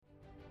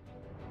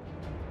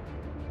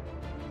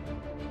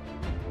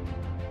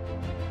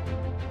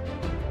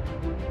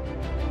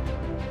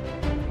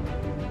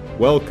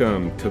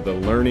Welcome to the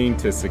Learning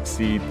to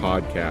Succeed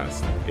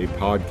podcast, a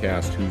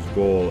podcast whose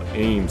goal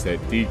aims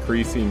at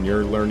decreasing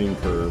your learning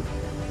curve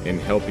and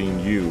helping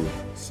you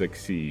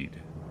succeed.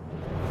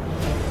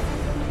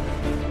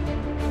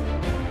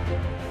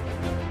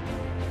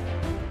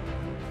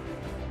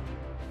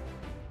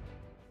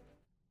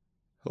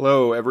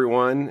 Hello,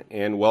 everyone,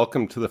 and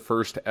welcome to the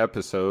first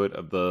episode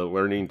of the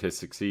Learning to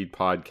Succeed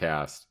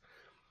podcast.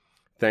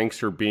 Thanks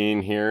for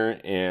being here,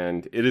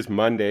 and it is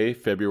Monday,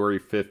 February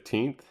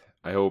 15th.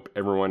 I hope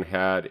everyone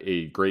had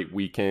a great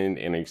weekend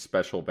and a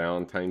special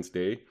Valentine's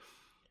Day.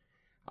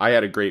 I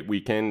had a great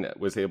weekend,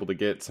 was able to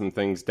get some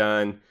things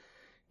done,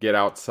 get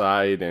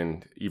outside,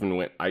 and even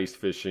went ice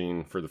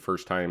fishing for the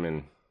first time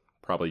in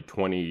probably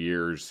 20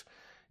 years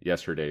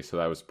yesterday. So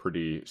that was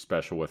pretty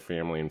special with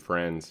family and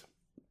friends.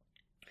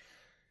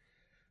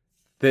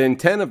 The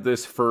intent of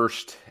this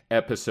first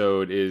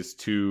episode is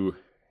to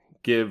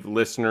give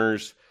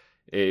listeners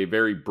a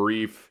very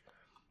brief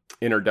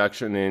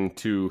introduction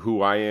into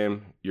who I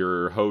am,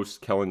 your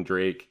host, Kellen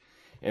Drake,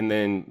 and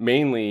then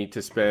mainly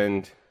to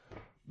spend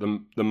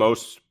the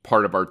most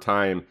part of our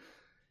time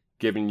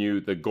giving you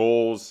the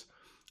goals,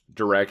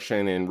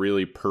 direction, and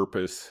really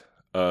purpose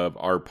of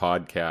our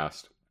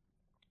podcast.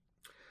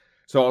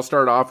 So I'll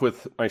start off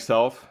with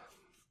myself.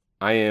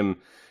 I am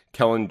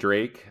Kellen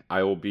Drake.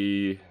 I will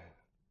be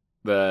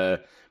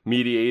the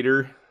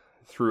mediator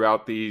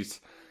throughout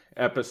these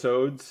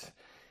episodes,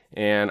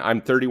 and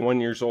I'm 31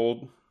 years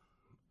old.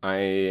 I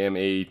am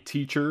a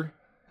teacher.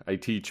 I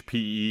teach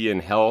PE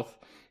and health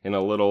in a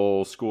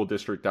little school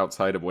district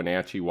outside of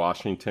Wenatchee,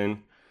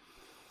 Washington.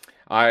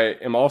 I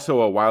am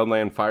also a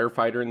wildland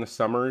firefighter in the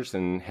summers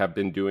and have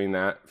been doing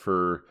that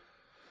for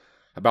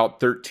about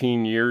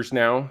 13 years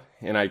now.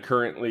 And I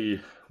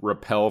currently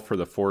rappel for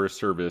the Forest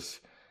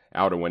Service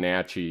out of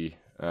Wenatchee.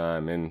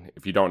 And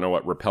if you don't know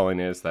what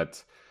rappelling is,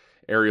 that's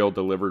aerial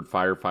delivered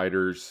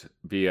firefighters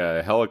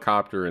via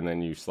helicopter, and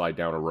then you slide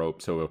down a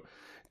rope. So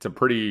it's a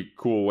pretty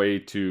cool way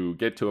to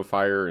get to a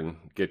fire and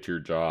get to your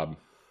job.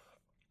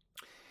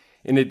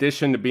 In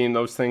addition to being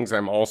those things,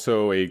 I'm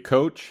also a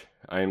coach.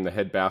 I am the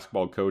head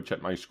basketball coach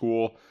at my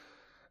school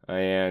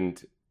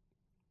and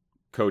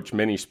coach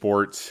many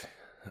sports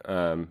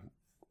in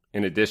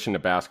addition to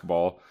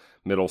basketball,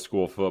 middle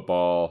school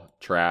football,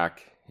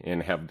 track,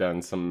 and have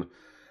done some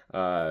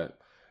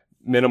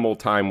minimal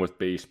time with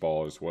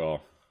baseball as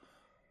well.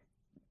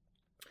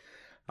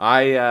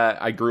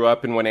 I grew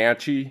up in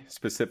Wenatchee,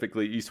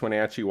 specifically East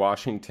Wenatchee,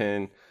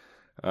 Washington.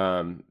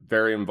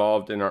 Very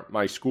involved in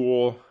my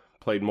school,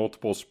 played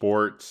multiple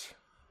sports,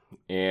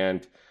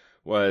 and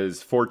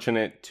was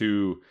fortunate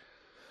to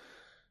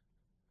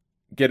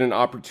get an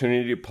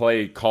opportunity to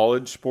play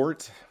college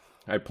sports.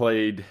 I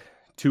played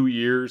 2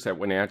 years at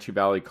Wenatchee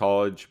Valley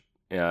College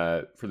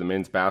for the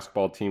men's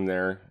basketball team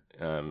there,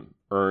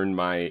 earned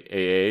my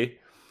AA,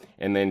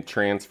 and then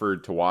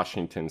transferred to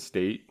Washington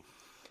State.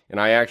 And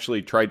I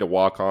actually tried to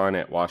walk on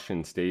at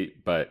Washington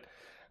State, but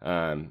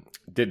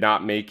did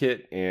not make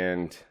it.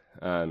 And,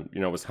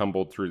 was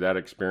humbled through that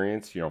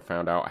experience,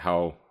 found out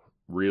how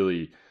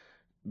really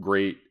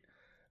great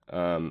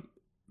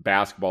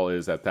basketball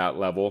is at that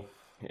level.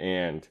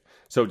 And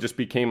so just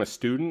became a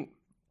student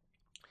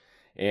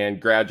and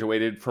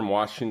graduated from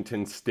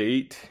Washington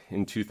State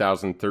in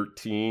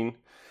 2013.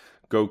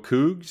 Go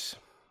Cougs.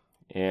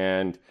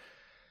 And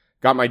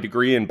got my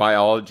degree in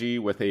biology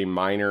with a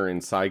minor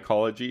in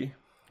psychology.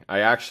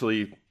 I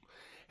actually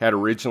had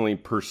originally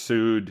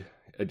pursued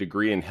a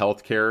degree in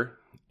healthcare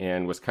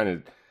and was kind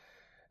of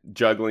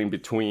juggling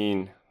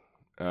between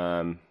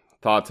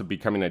thoughts of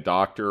becoming a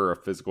doctor or a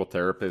physical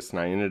therapist. And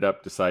I ended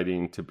up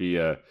deciding to be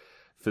a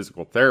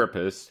physical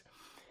therapist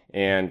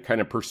and kind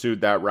of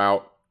pursued that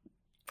route.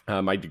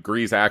 My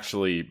degree is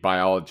actually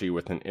biology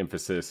with an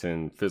emphasis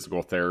in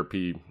physical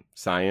therapy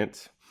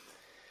science.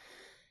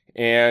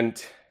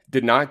 And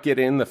did not get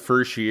in the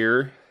first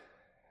year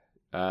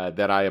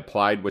that I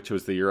applied, which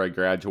was the year I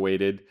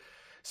graduated.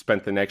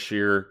 Spent the next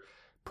year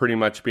pretty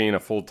much being a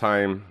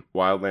full-time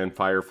wildland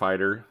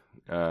firefighter,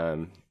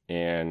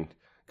 and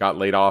got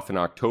laid off in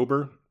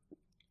October,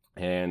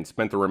 and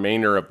spent the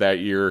remainder of that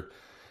year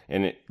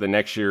and the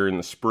next year in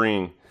the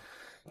spring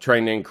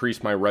trying to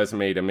increase my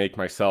resume to make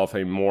myself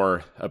a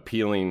more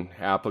appealing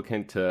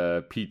applicant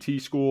to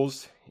PT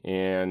schools,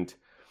 and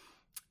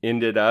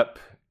ended up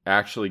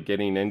actually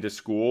getting into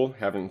school,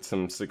 having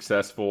some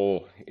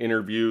successful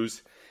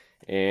interviews,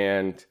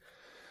 and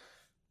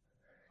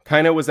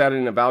kind of was at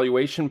an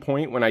evaluation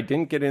point. When I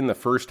didn't get in the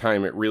first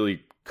time, it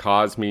really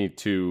caused me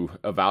to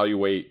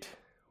evaluate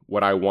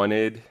what I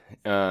wanted.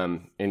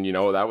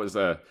 That was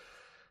a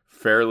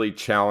fairly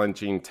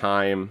challenging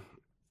time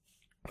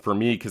for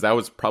me because that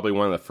was probably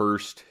one of the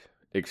first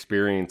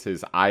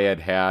experiences I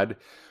had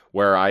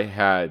where I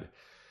had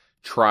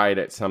tried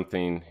at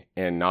something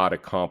and not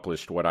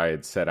accomplished what I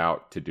had set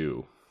out to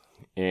do.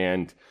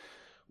 And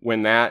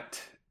when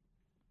that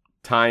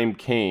time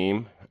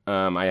came,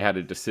 I had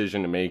a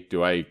decision to make.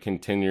 Do I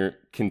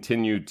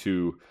continue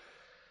to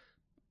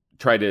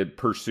try to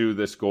pursue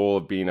this goal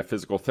of being a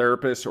physical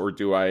therapist, or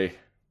do I,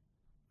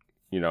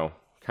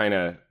 kind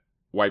of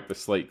wipe the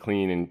slate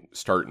clean and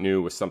start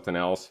new with something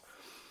else.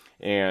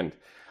 And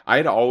I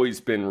had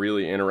always been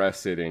really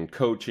interested in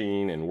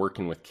coaching and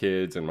working with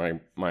kids, and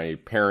my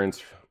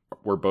parents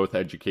were both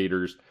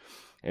educators.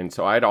 And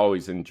so I'd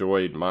always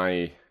enjoyed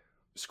my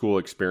school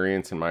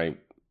experience and my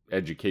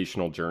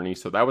educational journey.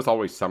 So that was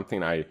always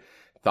something I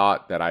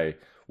thought that I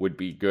would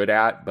be good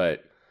at,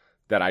 but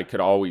that I could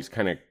always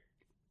kind of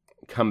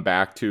come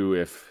back to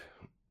if,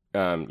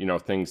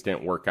 things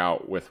didn't work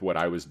out with what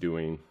I was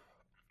doing.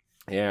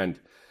 And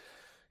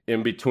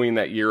in between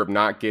that year of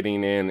not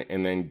getting in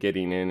and then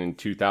getting in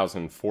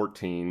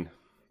 2014,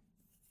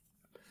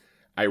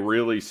 I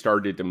really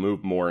started to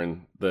move more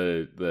in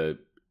the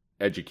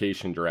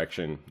education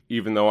direction,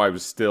 even though I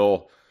was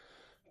still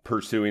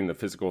pursuing the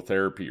physical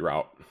therapy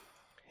route.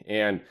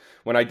 And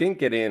when I didn't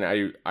get in,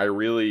 I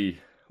really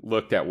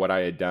looked at what I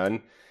had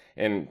done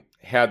and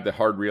had the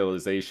hard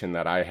realization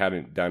that I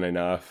hadn't done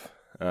enough.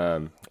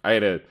 I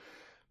had a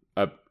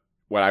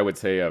what I would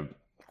say a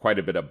quite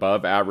a bit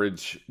above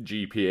average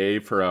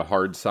GPA for a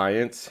hard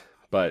science,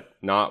 but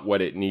not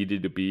what it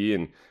needed to be,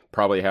 and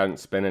probably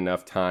hadn't spent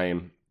enough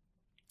time,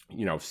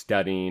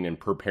 studying and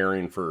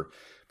preparing for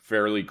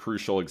fairly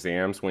crucial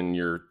exams when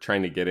you're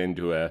trying to get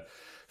into a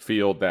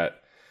field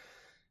that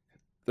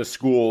the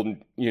school,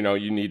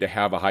 you need to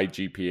have a high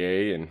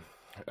GPA.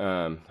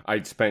 And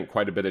I'd spent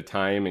quite a bit of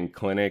time in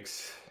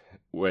clinics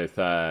with,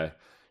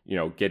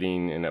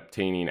 getting and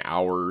obtaining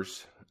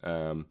hours,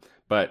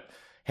 but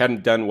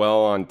hadn't done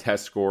well on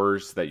test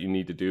scores that you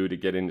need to do to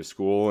get into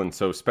school. And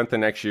so spent the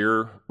next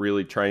year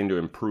really trying to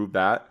improve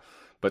that,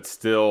 but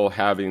still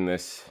having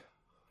this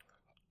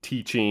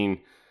teaching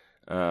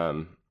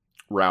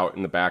route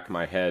in the back of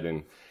my head.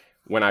 And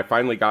when I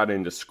finally got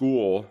into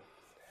school,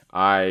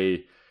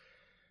 I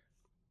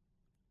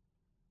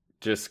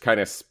just kind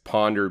of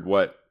pondered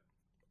what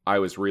I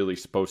was really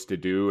supposed to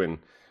do. And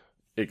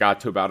it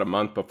got to about a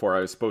month before I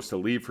was supposed to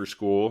leave for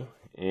school,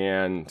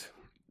 and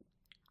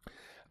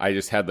I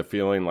just had the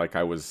feeling like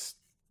I was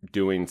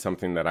doing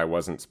something that I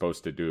wasn't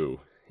supposed to do.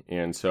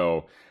 And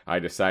so I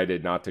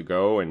decided not to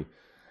go, and,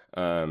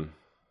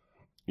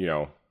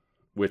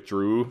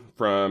 withdrew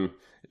from,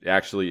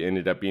 actually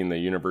ended up being the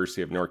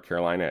University of North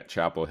Carolina at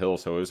Chapel Hill.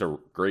 So it was a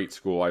great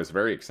school. I was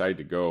very excited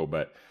to go,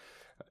 but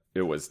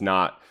it was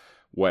not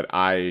what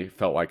I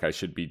felt like I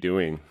should be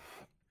doing.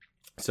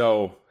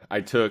 So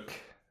I took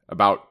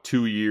about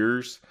 2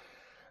 years,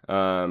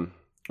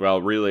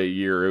 really a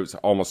year. It was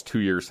almost 2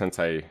 years since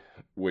I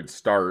would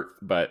start,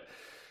 but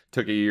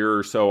took a year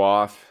or so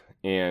off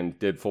and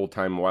did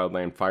full-time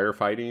wildland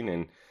firefighting,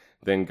 and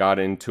then got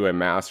into a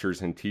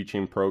master's in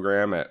teaching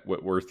program at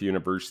Whitworth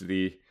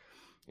University,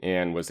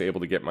 and was able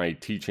to get my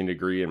teaching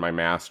degree and my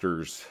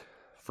master's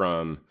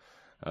from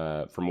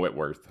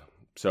Whitworth.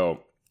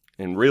 So,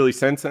 and really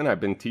since then, I've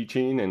been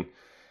teaching and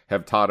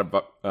have taught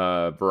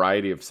a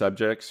variety of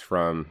subjects,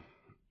 from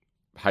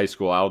high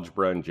school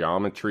algebra and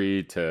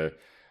geometry to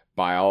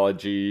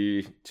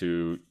biology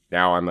to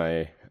now I'm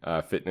a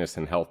fitness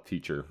and health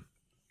teacher.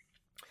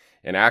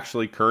 And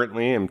actually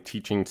currently I'm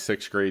teaching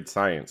 6th grade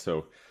science.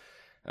 So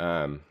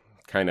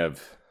kind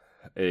of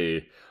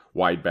a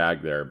wide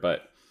bag there.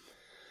 But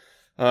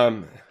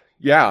I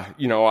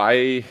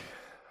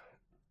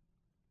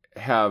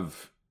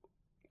have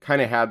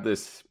kind of had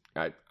this,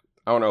 I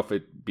don't know if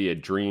it'd be a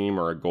dream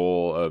or a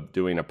goal of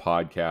doing a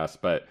podcast,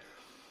 but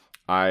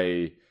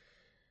I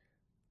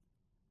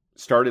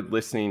started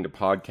listening to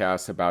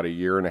podcasts about a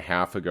year and a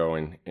half ago,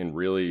 and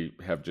really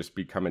have just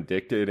become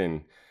addicted,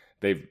 and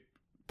they've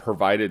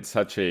provided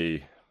such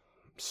a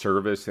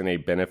service and a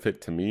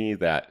benefit to me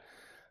that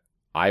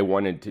I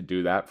wanted to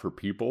do that for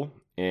people.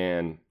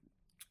 And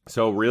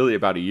so really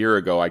about a year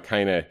ago,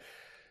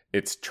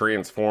 it's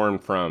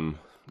transformed from,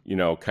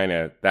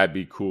 that'd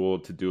be cool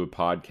to do a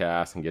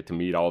podcast and get to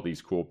meet all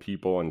these cool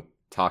people and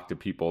talk to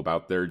people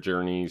about their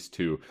journeys,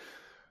 to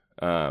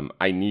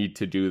I need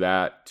to do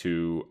that,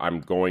 to I'm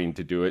going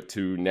to do it,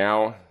 to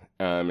now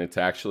it's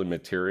actually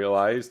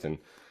materialized, and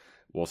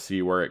we'll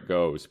see where it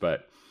goes.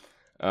 But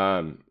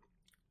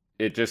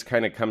it just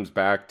kind of comes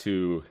back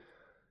to,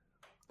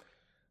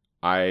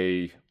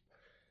 I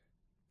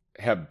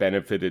have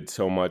benefited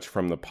so much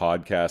from the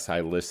podcasts I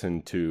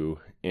listen to,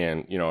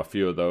 and a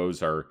few of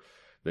those are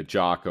the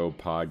Jocko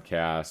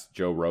podcast,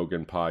 Joe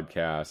Rogan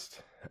podcast,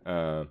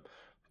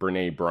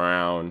 Brene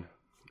Brown,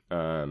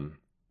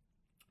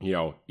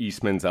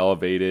 Eastman's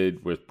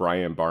Elevated with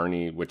Brian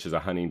Barney, which is a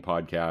hunting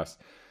podcast.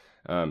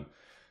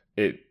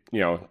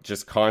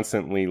 Just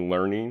constantly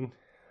learning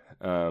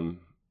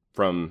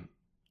from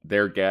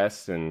their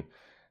guests and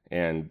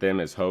them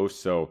as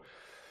hosts. So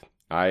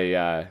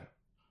I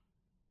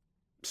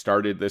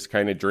started this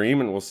kind of dream,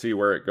 and we'll see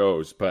where it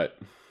goes. But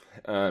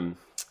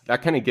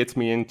that kind of gets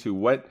me into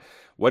what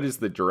is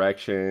the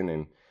direction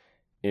and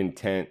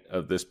intent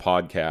of this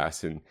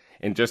podcast.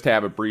 And just to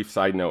have a brief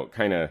side note,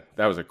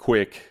 that was a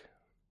quick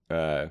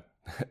kind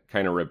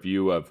of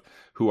review of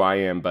who I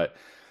am, but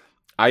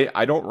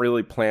I don't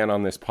really plan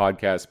on this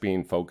podcast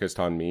being focused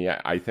on me.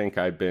 I think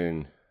I've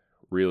been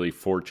really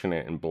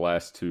fortunate and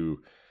blessed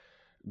to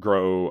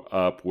grow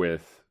up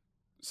with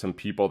some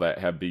people that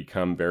have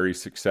become very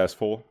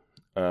successful,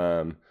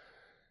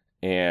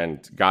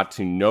 and got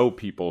to know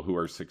people who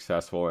are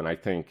successful. And I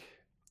think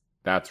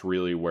that's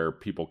really where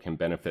people can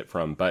benefit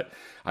from. But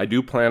I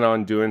do plan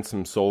on doing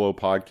some solo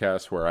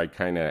podcasts where I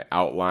kind of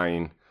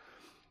outline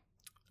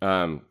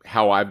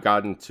how I've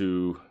gotten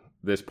to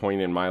this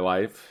point in my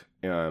life.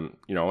 And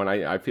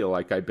I feel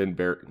like I've been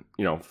very,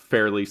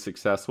 fairly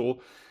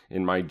successful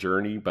in my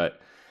journey, but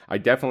I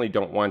definitely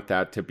don't want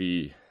that to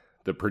be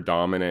the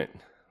predominant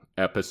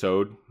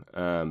episode.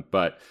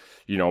 But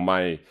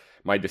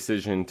my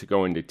decision to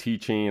go into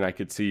teaching, I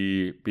could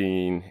see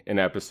being an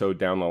episode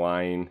down the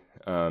line.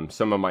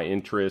 Some of my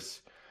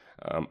interests,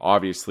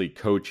 obviously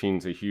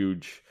coaching's a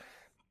huge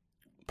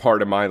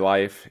part of my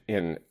life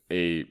in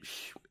a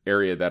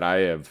area that I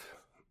have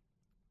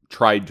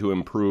tried to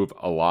improve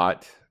a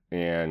lot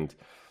and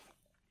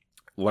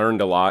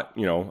learned a lot.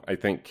 I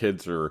think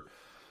kids are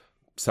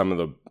some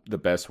of the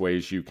best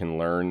ways you can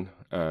learn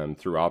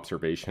through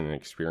observation and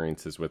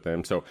experiences with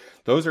them. So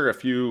those are a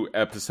few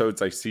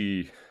episodes I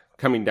see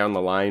coming down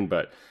the line,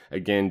 but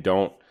again,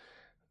 don't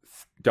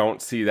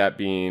see that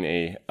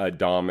being a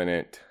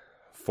dominant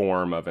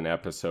form of an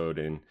episode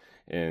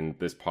in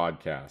this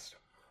podcast.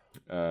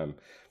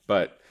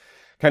 But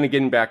kind of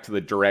getting back to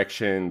the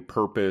direction,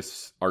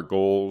 purpose, our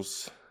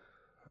goals,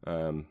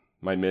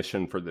 my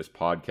mission for this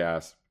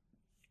podcast.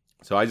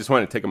 So I just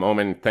want to take a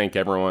moment and thank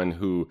everyone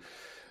who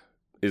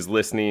is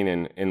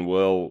listening and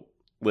will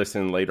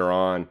listen later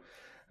on.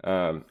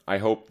 I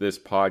hope this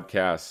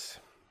podcast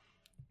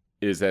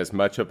is as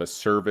much of a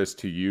service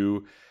to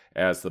you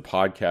as the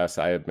podcasts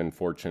I have been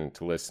fortunate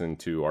to listen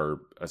to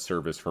are a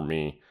service for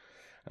me.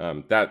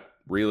 That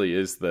really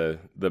is the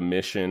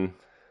mission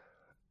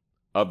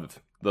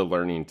of the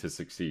Learning to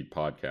Succeed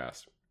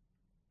podcast.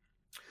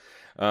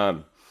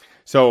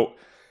 So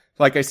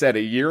like I said,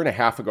 a year and a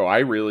half ago, I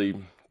really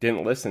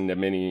didn't listen to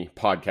many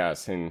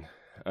podcasts,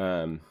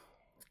 and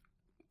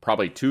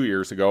probably 2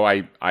 years ago,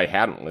 I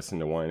hadn't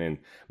listened to one. And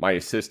my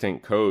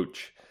assistant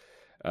coach,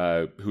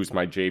 who's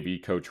my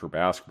JV coach for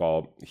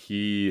basketball,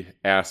 he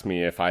asked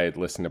me if I had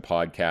listened to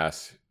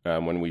podcasts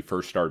when we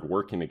first started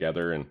working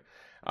together. And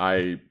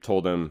I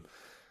told him,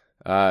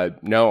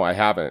 no, I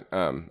haven't.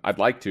 I'd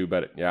like to,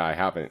 but yeah, I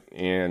haven't.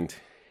 And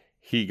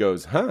he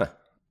goes, I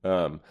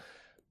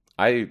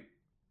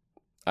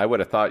would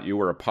have thought you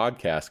were a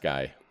podcast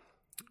guy.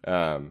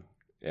 And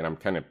I'm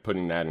kind of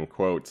putting that in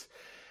quotes.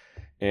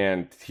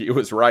 And he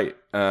was right.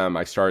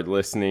 I started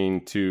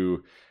listening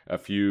to a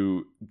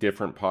few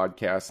different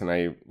podcasts,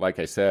 and like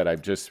I said,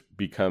 I've just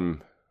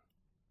become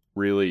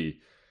really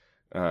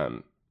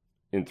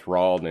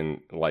enthralled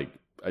and like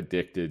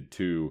addicted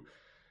to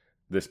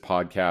this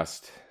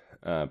podcast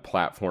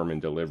platform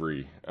and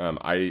delivery.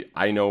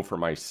 I know for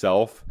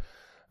myself,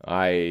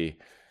 I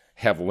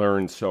have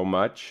learned so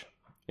much,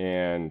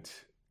 and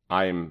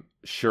I'm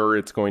sure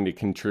it's going to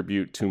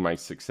contribute to my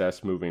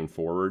success moving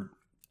forward.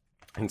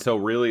 And so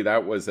really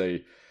that was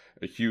a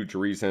huge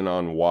reason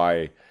on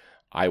why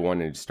I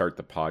wanted to start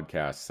the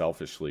podcast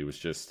selfishly, was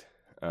just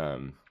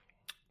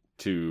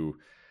to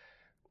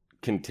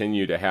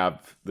continue to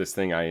have this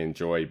thing I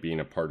enjoy being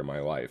a part of my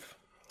life.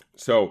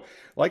 So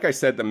like I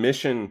said, the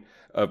mission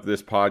of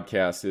this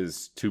podcast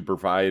is to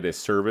provide a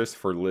service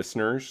for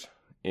listeners.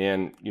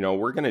 And,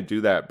 we're going to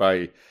do that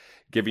by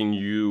giving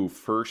you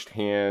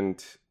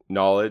firsthand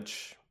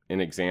knowledge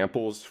and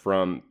examples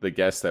from the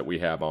guests that we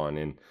have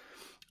on.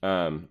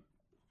 And,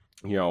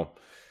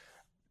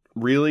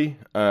 really,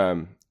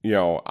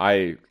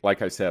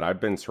 like I said, I've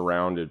been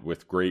surrounded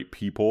with great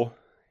people.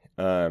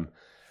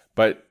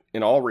 But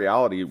in all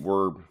reality,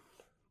 we're,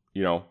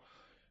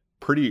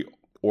 pretty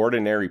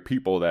ordinary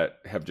people that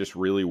have just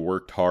really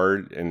worked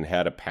hard and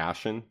had a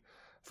passion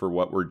for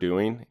what we're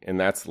doing. And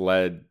that's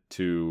led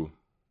to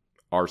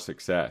our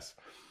success.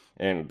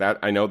 And that,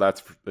 I know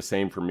that's the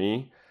same for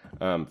me.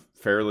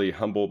 Fairly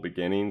humble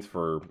beginnings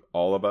for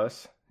all of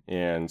us.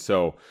 And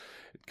so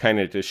kind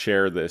of to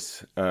share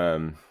this,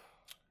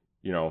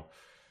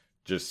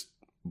 just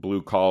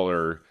blue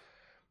collar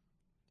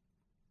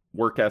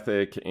work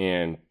ethic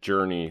and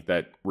journey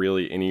that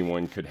really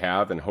anyone could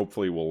have and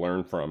hopefully will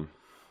learn from.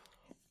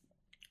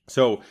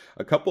 So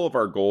a couple of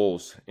our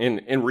goals,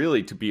 and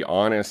really to be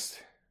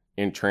honest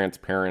and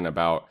transparent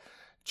about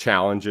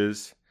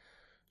challenges,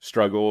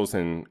 struggles,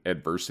 and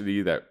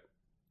adversity that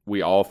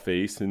we all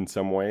face in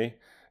some way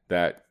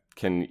that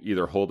can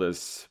either hold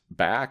us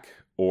back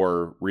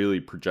or really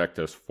project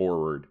us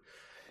forward.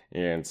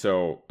 And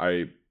so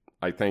I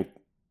think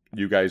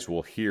you guys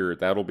will hear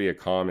that'll be a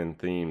common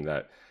theme,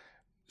 that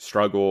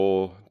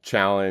struggle,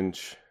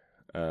 challenge,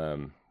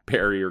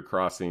 barrier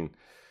crossing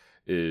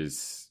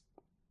is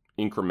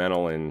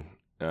incremental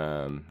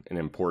and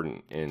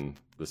important in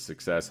the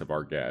success of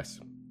our guests.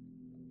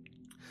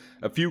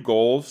 A few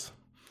goals,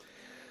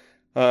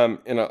 and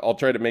I'll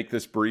try to make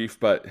this brief,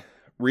 but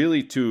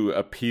really to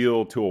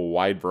appeal to a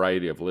wide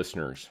variety of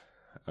listeners.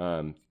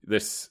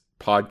 This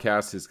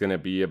podcast is going to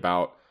be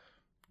about,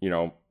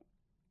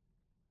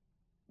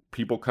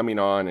 people coming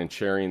on and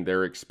sharing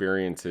their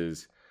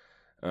experiences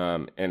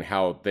and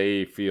how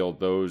they feel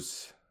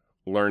those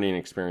learning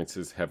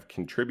experiences have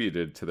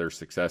contributed to their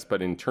success.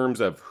 But in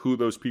terms of who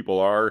those people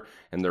are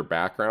and their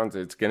backgrounds,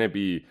 it's going to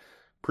be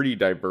pretty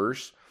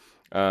diverse.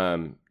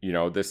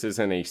 This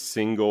isn't a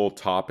single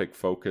topic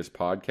focused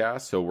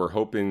podcast. So we're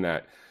hoping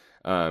that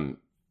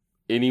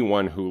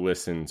anyone who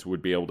listens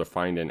would be able to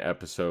find an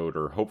episode,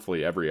 or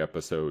hopefully every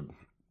episode,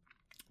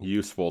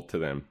 useful to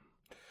them.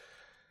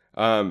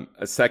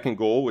 A second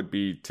goal would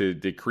be to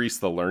decrease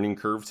the learning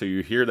curve. So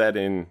you hear that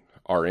in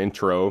our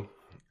intro.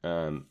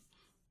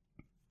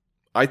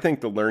 I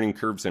think the learning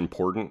curve is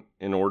important.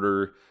 In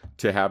order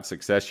to have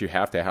success, you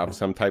have to have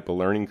some type of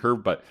learning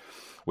curve, but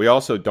we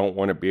also don't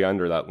want to be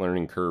under that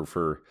learning curve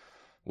for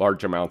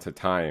large amounts of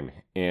time.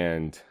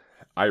 And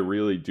I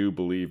really do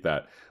believe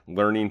that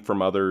learning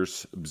from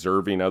others,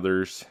 observing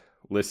others,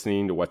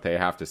 listening to what they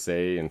have to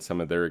say and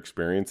some of their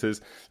experiences,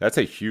 that's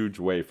a huge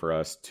way for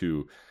us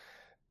to,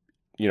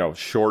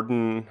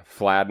 shorten,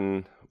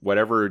 flatten,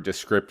 whatever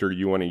descriptor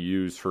you want to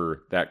use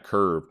for that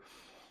curve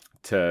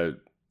to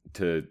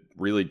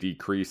really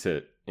decrease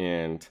it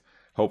and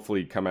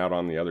hopefully come out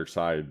on the other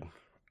side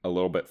a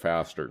little bit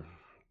faster.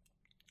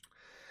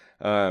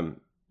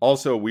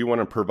 Also, we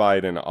want to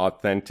provide an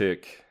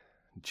authentic,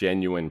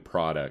 genuine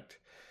product.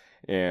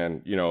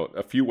 And,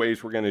 a few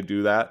ways we're going to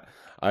do that.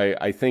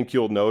 I think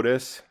you'll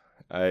notice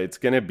it's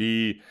going to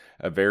be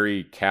a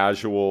very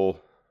casual,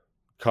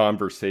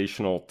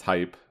 conversational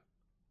type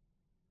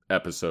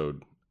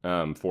episode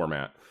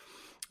format.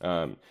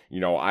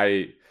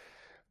 I,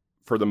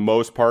 for the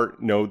most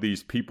part, know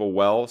these people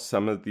well.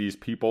 Some of these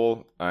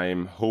people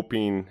I'm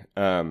hoping,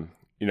 they're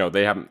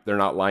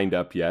not lined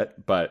up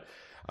yet, but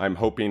I'm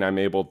hoping I'm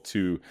able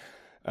to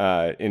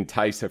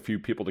entice a few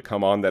people to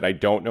come on that I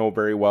don't know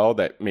very well,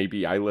 that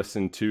maybe I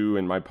listen to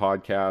in my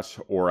podcast,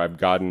 or I've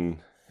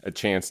gotten a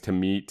chance to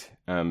meet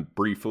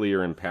briefly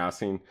or in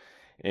passing.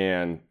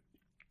 And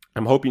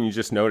I'm hoping you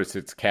just notice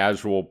it's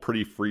casual,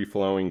 pretty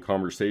free-flowing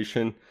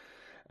conversation.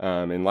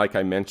 And like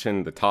I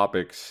mentioned, the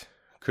topics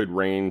could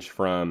range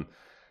from,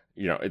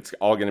 it's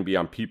all going to be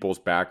on people's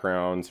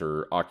backgrounds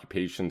or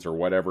occupations or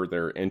whatever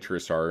their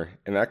interests are.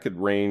 And that could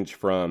range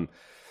from,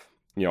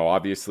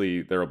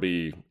 obviously there'll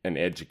be an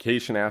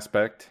education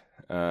aspect,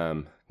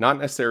 not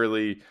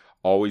necessarily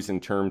always in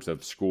terms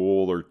of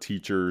school or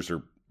teachers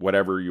or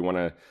whatever you want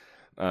to,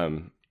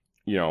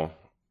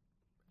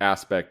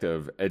 aspect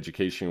of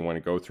education you want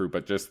to go through,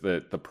 but just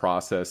the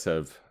process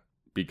of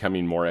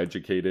becoming more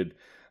educated,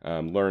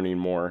 learning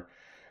more.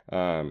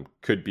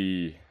 Could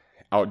be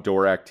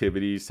outdoor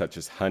activities such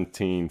as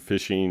hunting,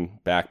 fishing,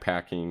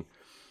 backpacking,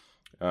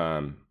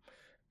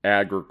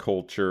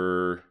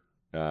 agriculture,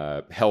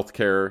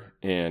 healthcare,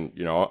 and,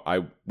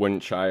 I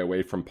wouldn't shy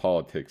away from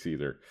politics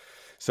either.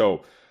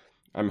 So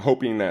I'm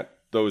hoping that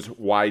those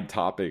wide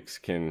topics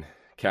can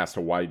cast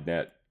a wide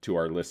net to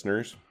our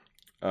listeners.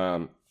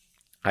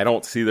 I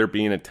don't see there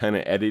being a ton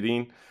of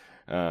editing.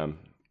 I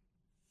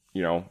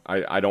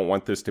don't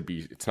want this to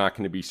be, it's not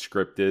going to be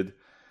scripted.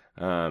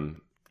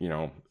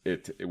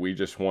 We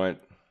just want,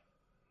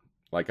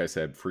 like I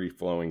said, free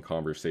flowing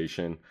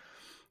conversation,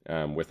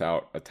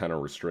 without a ton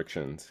of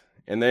restrictions.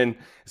 And then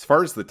as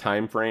far as the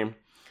time frame,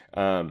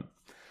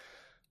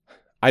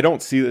 I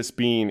don't see this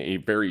being a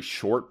very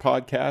short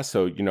podcast.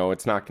 So,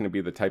 it's not going to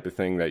be the type of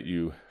thing that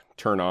you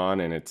turn on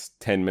and it's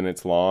 10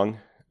 minutes long.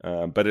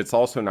 But it's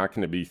also not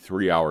going to be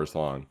 3 hours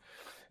long.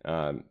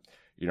 I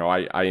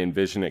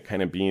envision it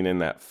kind of being in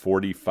that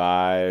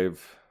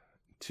 45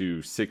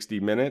 to 60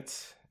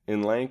 minutes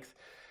in length.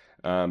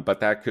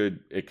 But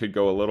it could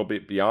go a little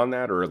bit beyond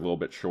that or a little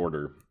bit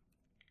shorter.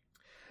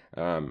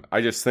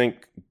 I just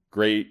think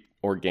great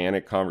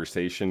organic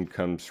conversation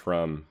comes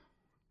from,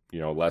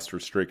 less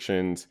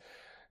restrictions,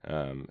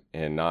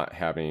 and not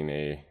having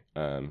a,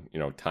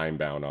 time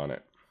bound on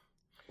it.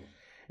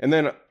 And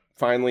then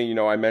finally,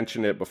 I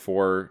mentioned it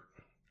before,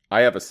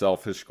 I have a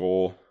selfish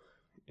goal,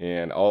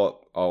 and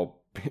I'll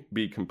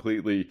be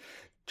completely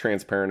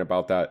transparent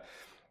about that.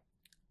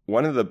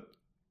 One of the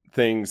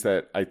things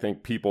that I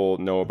think people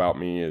know about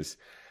me is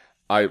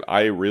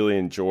I really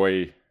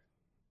enjoy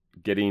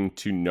getting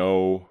to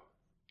know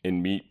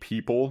and meet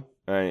people,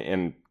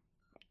 and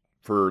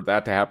for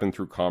that to happen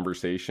through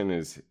conversation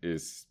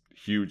is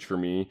huge for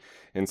me.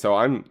 And so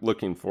I'm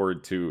looking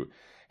forward to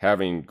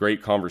having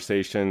great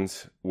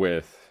conversations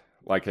with,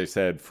 like I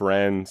said,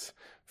 friends,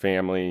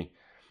 family,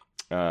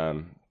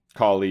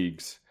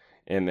 colleagues,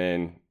 and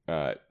then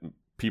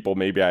people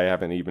maybe I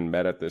haven't even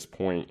met at this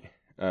point,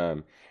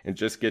 and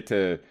just get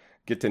to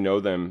know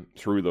them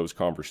through those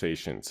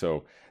conversations.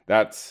 So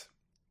that's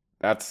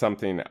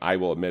something I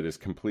will admit is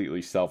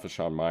completely selfish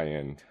on my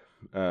end.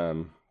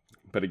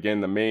 But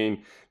again, the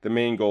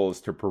main goal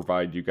is to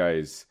provide you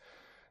guys,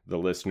 the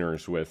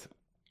listeners, with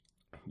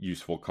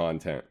useful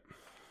content.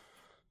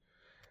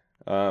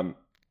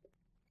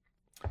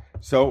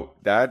 So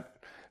that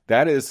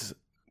is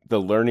the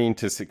Learning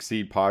to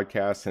Succeed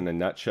podcast in a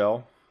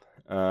nutshell.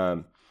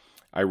 I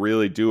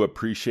really do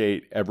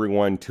appreciate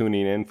everyone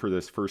tuning in for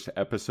this first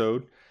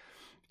episode.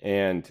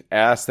 and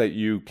ask that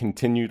you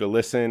continue to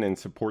listen and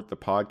support the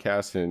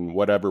podcast in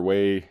whatever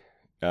way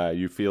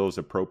you feel is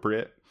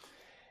appropriate.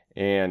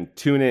 And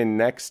tune in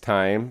next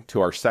time to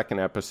our second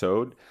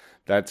episode.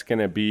 That's going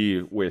to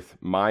be with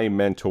my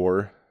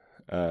mentor,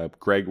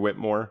 Greg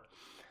Whitmore.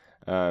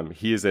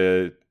 He is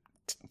a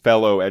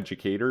fellow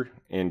educator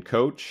and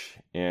coach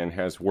and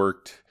has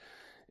worked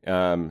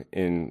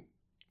in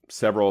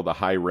several of the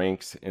high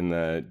ranks in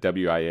the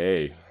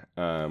WIA,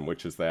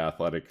 which is the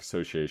Athletic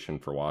Association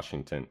for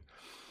Washington.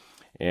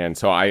 And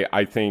so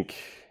I think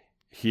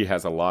he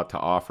has a lot to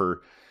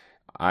offer.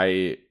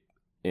 I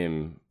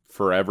am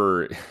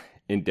forever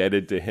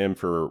indebted to him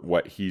for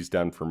what he's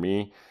done for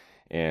me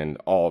and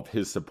all of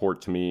his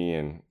support to me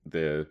and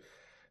the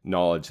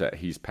knowledge that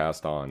he's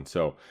passed on.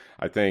 So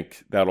I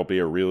think that'll be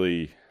a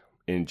really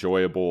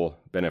enjoyable,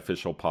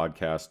 beneficial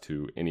podcast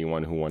to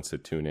anyone who wants to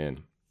tune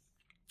in.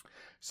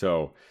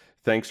 So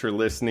thanks for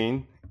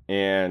listening,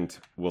 and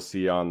we'll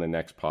see you on the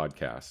next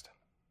podcast.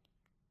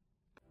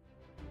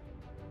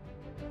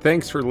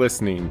 Thanks for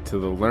listening to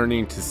the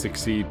Learning to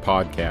Succeed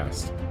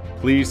podcast.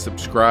 Please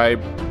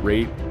subscribe,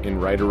 rate,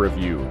 and write a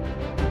review.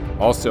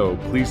 Also,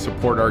 please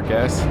support our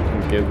guests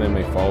and give them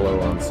a follow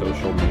on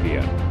social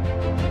media.